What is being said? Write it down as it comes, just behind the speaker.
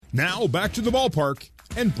Now back to the ballpark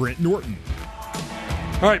and Brent Norton.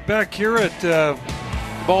 All right, back here at the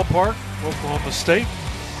ballpark, Oklahoma State,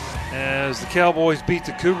 as the Cowboys beat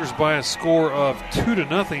the Cougars by a score of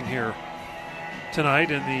 2-0 here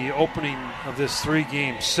tonight in the opening of this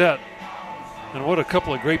three-game set. And what a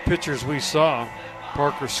couple of great pitchers we saw.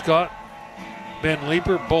 Parker Scott, Ben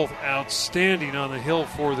Leeper, both outstanding on the hill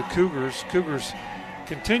for the Cougars. Cougars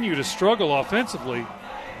continue to struggle offensively.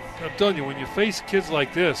 I'm telling you, when you face kids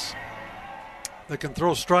like this that can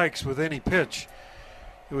throw strikes with any pitch,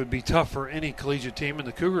 it would be tough for any collegiate team. And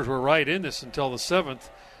the Cougars were right in this until the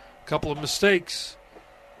seventh. A couple of mistakes,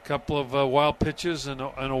 a couple of wild pitches and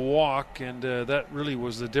a walk, and that really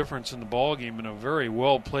was the difference in the ball game in a very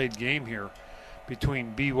well-played game here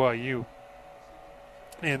between BYU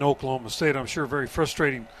and Oklahoma State. I'm sure a very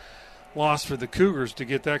frustrating loss for the Cougars to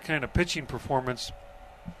get that kind of pitching performance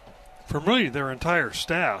from really their entire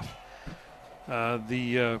staff.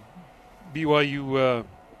 The BYU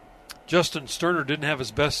Justin Sterner didn't have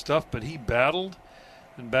his best stuff, but he battled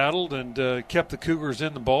and kept the Cougars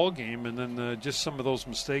in the ball game. And then just some of those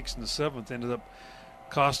mistakes in the seventh ended up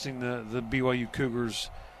costing the BYU Cougars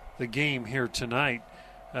the game here tonight.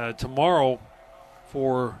 Tomorrow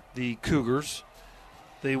for the Cougars,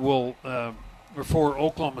 they will, or for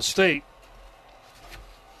Oklahoma State,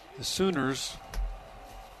 the Sooners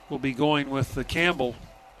will be going with the Campbell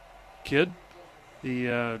kid.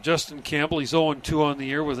 The Justin Campbell, he's 0-2 on the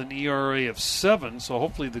year with an ERA of 7, so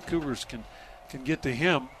hopefully the Cougars can get to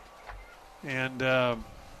him. And the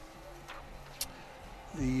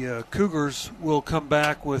Cougars will come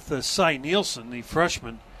back with Cy Nielsen, the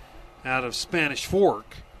freshman out of Spanish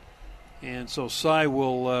Fork. And so Cy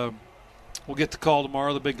will get the call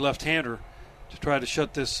tomorrow, the big left-hander, to try to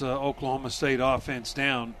shut this Oklahoma State offense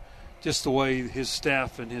down, just the way his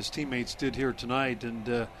staff and his teammates did here tonight. And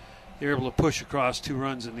they were able to push across 2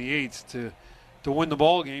 runs in the 8th to win the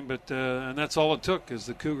ball game. But and that's all it took, is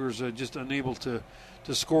the Cougars just unable to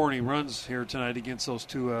score any runs here tonight against those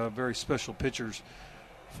two very special pitchers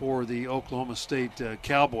for the Oklahoma State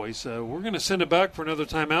Cowboys. We're going to send it back for another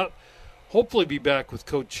timeout. Hopefully be back with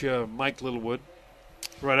Coach Mike Littlewood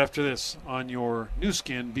right after this on your new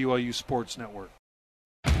skin BYU Sports Network.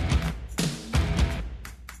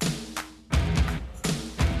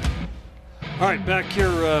 All right, back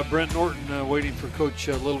here, Brent Norton waiting for Coach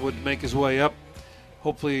Littlewood to make his way up.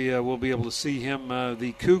 Hopefully we'll be able to see him.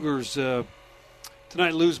 The Cougars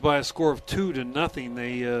tonight lose by a score of 2-0.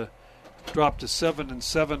 They dropped to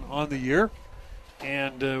 7-7 on the year.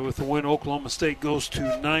 And with the win, Oklahoma State goes to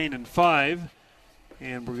 9-5.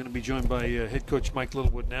 And we're going to be joined by head coach Mike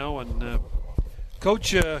Littlewood now. And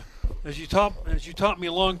Coach, as you taught me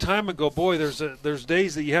a long time ago, boy, there's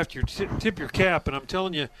days that you have to tip your cap. And I'm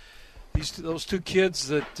telling you, those two kids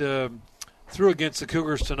that threw against the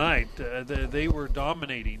Cougars tonight, they were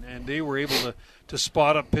dominating, and they were able to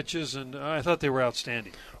spot up pitches, and I thought they were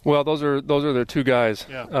outstanding. Well, those are their two guys,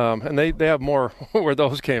 yeah. And they have more where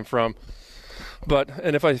those came from.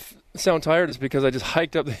 And if I sound tired, it's because I just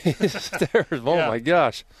hiked up these stairs. Oh, yeah. My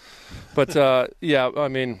gosh. But, yeah, I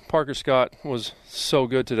mean, Parker Scott was so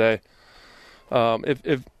good today.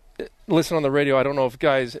 If listen on the radio, I don't know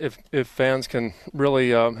if fans can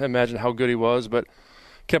really imagine how good he was, but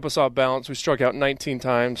kept us off balance. We struck out 19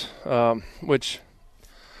 times, which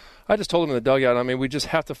I just told him in the dugout, I mean, we just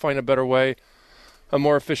have to find a better way, a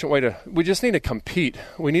more efficient way we just need to compete.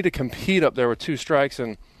 We need to compete up there with 2 strikes,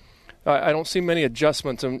 and I don't see many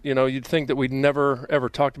adjustments. And, you'd think that we'd never, ever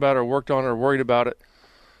talked about it or worked on it or worried about it.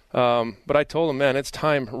 But I told him, man, it's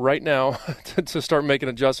time right now to start making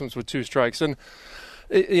adjustments with 2 strikes. And,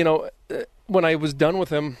 when I was done with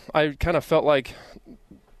him, I kind of felt like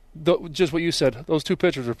just what you said, those 2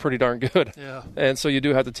 pitchers were pretty darn good. Yeah. And so you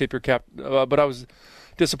do have to tip your cap. But I was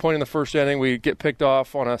disappointed in the first inning. We get picked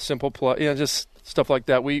off on a simple play. Just stuff like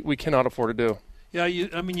that we cannot afford to do. Yeah,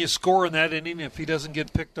 you score in that inning if he doesn't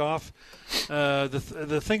get picked off.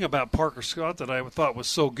 The thing about Parker Scott that I thought was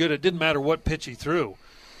so good, it didn't matter what pitch he threw.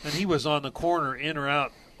 And he was on the corner, in or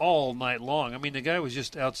out, all night long. I mean, the guy was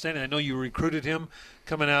just outstanding. I know you recruited him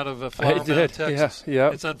coming out of Flower Mound, Texas. Yeah.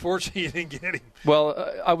 It's unfortunate you didn't get him.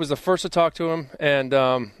 Well, I was the first to talk to him, and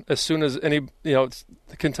as soon as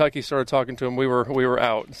Kentucky started talking to him, we were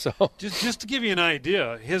out. So just to give you an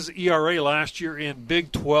idea, his ERA last year in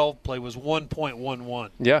Big 12 play was 1.11.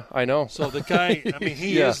 Yeah, I know. So the guy, I mean,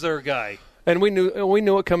 he is their guy. And we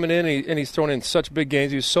knew it coming in, and he's thrown in such big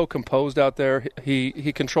games. He was so composed out there.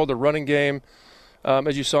 He controlled the running game.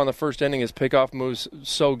 As you saw in the first inning, his pickoff moves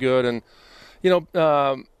so good. And,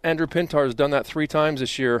 Andrew Pintar has done that 3 times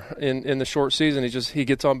this year in the short season. He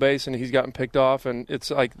gets on base and he's gotten picked off, and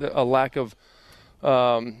it's like a lack of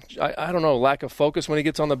I don't know, lack of focus when he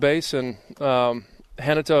gets on the base. And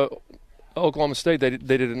hand it to Oklahoma State. They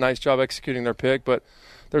did a nice job executing their pick, but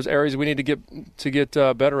there's areas we need to get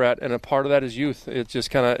better at, and a part of that is youth. It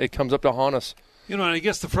just it comes up to haunt us. And I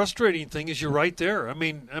guess the frustrating thing is you're right there. I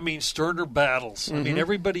mean, Sterner battles. Mm-hmm. I mean,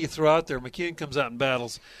 everybody you throw out there, McKeon comes out and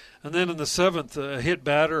battles. And then in the 7th, a hit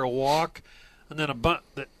batter, a walk, and then a bunt.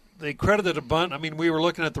 They credited a bunt. I mean, we were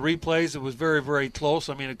looking at the replays. It was very, very close.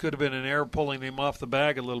 I mean, it could have been an error pulling him off the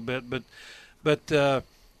bag a little bit. But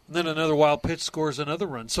then another wild pitch scores another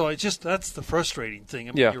run. So that's the frustrating thing.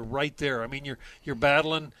 I mean, You're right there. I mean, you're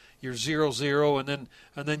battling. You're 0-0,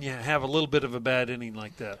 and then you have a little bit of a bad inning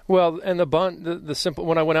like that. Well, and the bunt, the simple.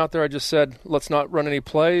 When I went out there, I just said, let's not run any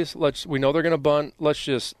plays. We know they're going to bunt. Let's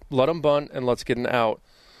just let them bunt and let's get an out.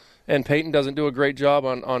 And Peyton doesn't do a great job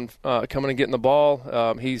on coming and getting the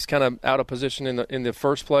ball. He's kind of out of position in the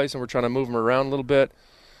first place, and we're trying to move him around a little bit.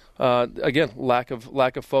 Again, lack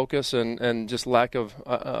of focus and just lack of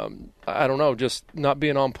I don't know, just not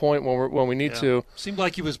being on point when we need to. Seemed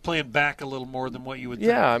like he was playing back a little more than what you would think.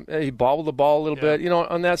 Yeah, he bobbled the ball a little bit.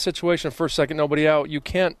 On that situation, first, second, nobody out. You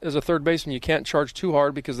can't, as a third baseman, you can't charge too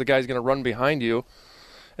hard because the guy's going to run behind you.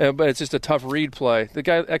 But it's just a tough read play. The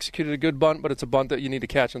guy executed a good bunt, but it's a bunt that you need to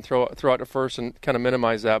catch and throw out to first and kind of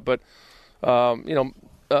minimize that. But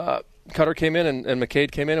Cutter came in and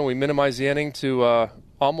McCade came in, and we minimized the inning to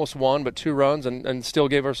almost 1, but 2 runs, and still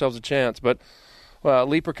gave ourselves a chance. But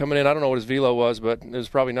Leaper coming in, I don't know what his velo was, but it was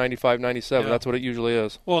probably 95, 97. Yeah. That's what it usually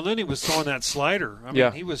is. Well, and then he was throwing that slider. I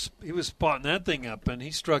mean, he was spotting that thing up, and he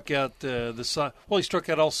struck out the side. Well, he struck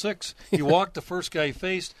out all 6. He walked the first guy he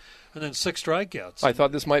faced, and then 6 strikeouts. I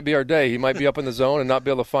thought this might be our day. He might be up in the zone and not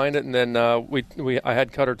be able to find it, and then I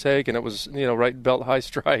had Cutter take, and it was right belt high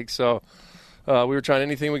strike. So we were trying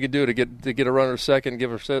anything we could do to get a runner second, and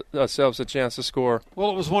give ourselves a chance to score.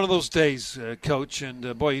 Well, it was one of those days, Coach,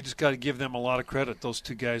 and boy, you just got to give them a lot of credit. Those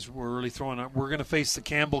 2 guys were really throwing up. We're going to face the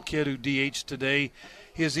Campbell kid who DH'd today.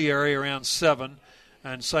 His ERA around 7,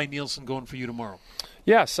 and Cy Nielsen going for you tomorrow.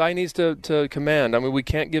 Yeah, Cy needs to command. I mean, we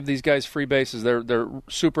can't give these guys free bases. They're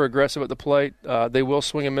super aggressive at the plate. They will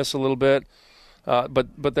swing and miss a little bit. But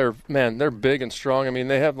they're big and strong. I mean,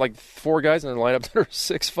 they have like 4 guys in their lineup that are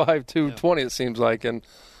 6'5", 220, it seems like, and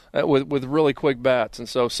with really quick bats. And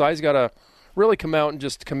so Cy's got to really come out and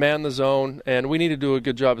just command the zone, and we need to do a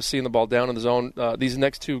good job of seeing the ball down in the zone. These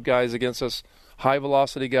next 2 guys against us,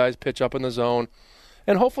 high-velocity guys, pitch up in the zone.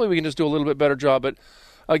 And hopefully we can just do a little bit better job. But,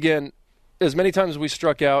 again, as many times as we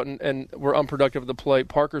struck out and were unproductive at the plate,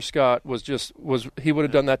 Parker Scott he would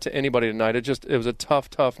have done that to anybody tonight. It was a tough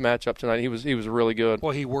matchup tonight. He was really good.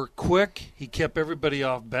 Well, he worked quick. He kept everybody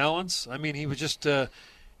off balance. I mean, he was just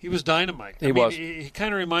he was dynamite. He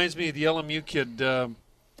kind of reminds me of the LMU kid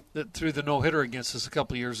that threw the no-hitter against us a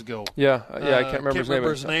couple of years ago. Yeah, I can't remember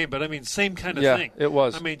his name. But I mean, same kind of thing. Yeah, it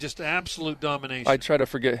was. I mean, just absolute domination. I try to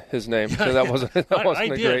forget his name because that wasn't a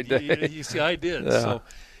great day. You see, I did. Yeah. So.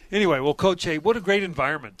 Anyway, well, Coach, hey, what a great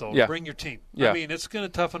environment, though, to bring your team. Yeah. I mean, it's going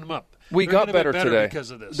to toughen them up. We got better today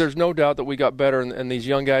because of this. There's no doubt that we got better, and these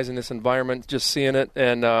young guys in this environment, just seeing it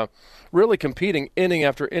and really competing inning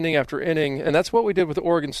after inning after inning, and that's what we did with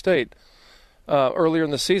Oregon State earlier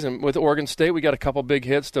in the season. With Oregon State, we got a couple big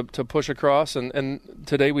hits to push across, and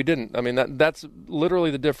today we didn't. I mean, that's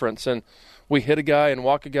literally the difference. And we hit a guy and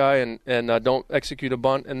walk a guy and don't execute a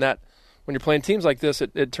bunt, and that – when you're playing teams like this,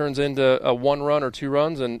 it turns into a 1 run or 2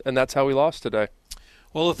 runs, and that's how we lost today.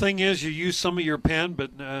 Well, the thing is, you use some of your pen,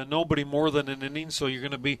 but nobody more than an inning, so you're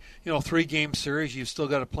going to be, 3-game series. You've still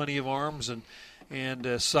got plenty of arms,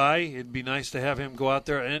 and Cy, it'd be nice to have him go out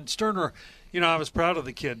there. And Sterner, I was proud of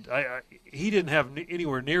the kid. He didn't have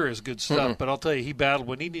anywhere near as good stuff, but I'll tell you, he battled.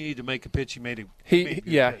 When he needed to make a pitch, he made a pitch.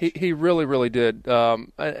 He really, really did. I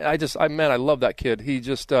love that kid. He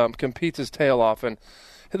just competes his tail off, and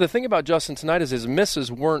the thing about Justin tonight is his misses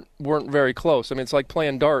weren't very close. I mean, it's like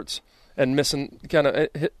playing darts and missing.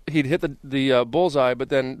 He'd hit the bullseye, but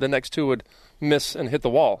then the next 2 would miss and hit the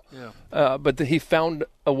wall. Yeah. But he found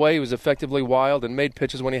a way. He was effectively wild and made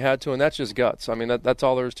pitches when he had to, and that's just guts. I mean, that's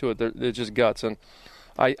all there is to it. It's just guts, and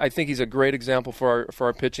I think he's a great example for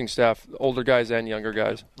our pitching staff, older guys and younger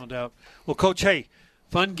guys. No doubt. Well, Coach, hey.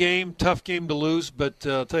 Fun game, tough game to lose, but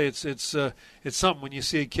I'll tell you, it's something when you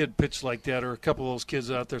see a kid pitch like that, or a couple of those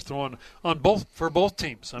kids out there throwing for both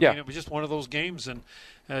teams. I mean, it was just one of those games, and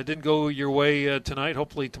it didn't go your way tonight.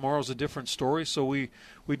 Hopefully tomorrow's a different story. So we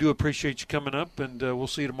do appreciate you coming up, and we'll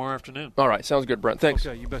see you tomorrow afternoon. All right, sounds good, Brent. Thanks.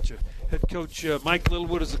 Okay, you betcha. Head coach Mike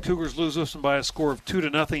Littlewood as the Cougars lose this one by a score of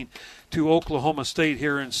 2-0 to Oklahoma State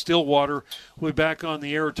here in Stillwater. We'll be back on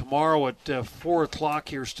the air tomorrow at 4 o'clock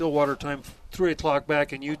here, Stillwater time. 3 o'clock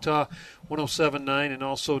back in Utah, 107.9 and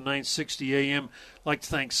also 960 AM. I'd like to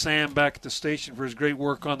thank Sam back at the station for his great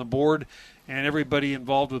work on the board and everybody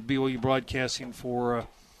involved with BYU Broadcasting for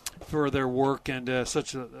their work and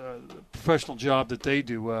such a professional job that they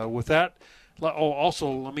do. With that,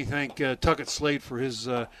 also let me thank Tuckett Slade for his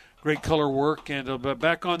great color work, and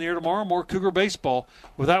back on the air tomorrow, more Cougar baseball.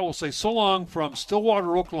 With that, we'll say so long from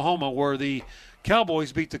Stillwater, Oklahoma, where the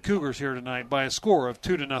Cowboys beat the Cougars here tonight by a score of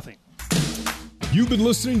 2-0. You've been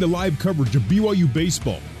listening to live coverage of BYU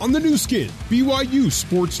baseball on the new skin, BYU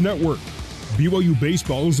Sports Network. BYU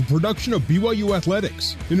Baseball is a production of BYU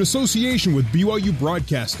Athletics in association with BYU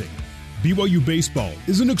Broadcasting. BYU Baseball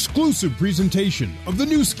is an exclusive presentation of the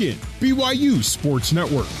new skin, BYU Sports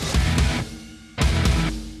Network.